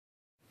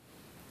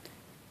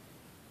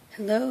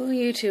Hello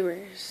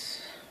YouTubers,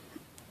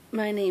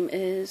 my name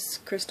is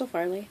Crystal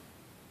Farley.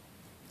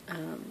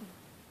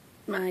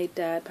 My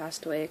dad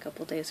passed away a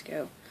couple days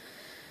ago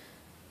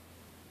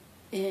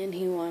and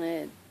he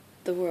wanted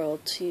the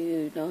world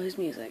to know his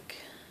music.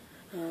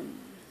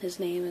 His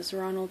name is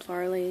Ronald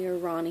Farley, or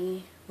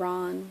Ron.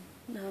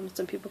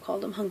 Some people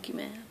called him Hunky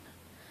Man.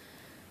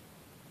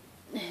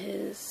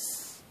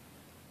 His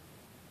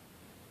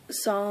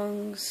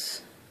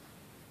songs,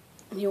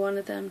 he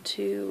wanted them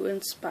to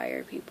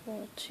inspire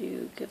people,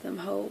 to give them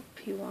hope.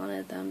 He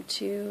wanted them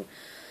to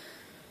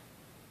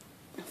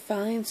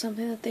find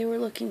something that they were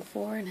looking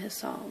for in his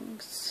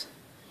songs.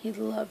 He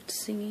loved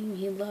singing,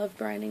 he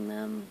loved writing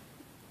them,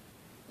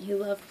 he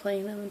loved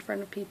playing them in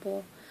front of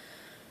people.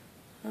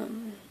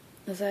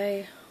 As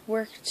I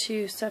work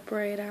to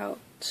separate out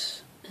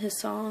his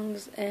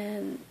songs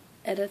and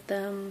edit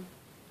them,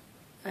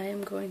 I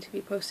am going to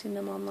be posting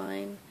them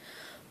online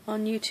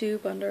on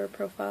YouTube under a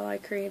profile I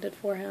created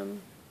for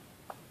him.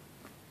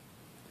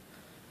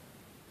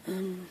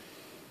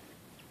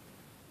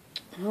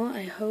 Well,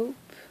 I hope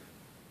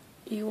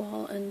you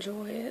all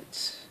enjoy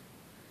it.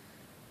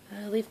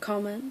 Leave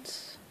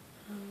comments.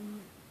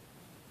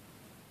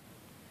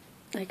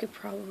 I could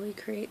probably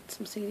create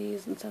some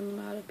CDs and send them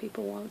out if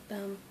people want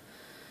them,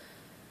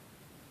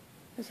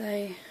 as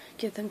I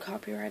get them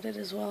copyrighted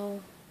as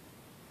well.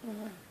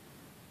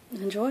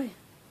 Enjoy.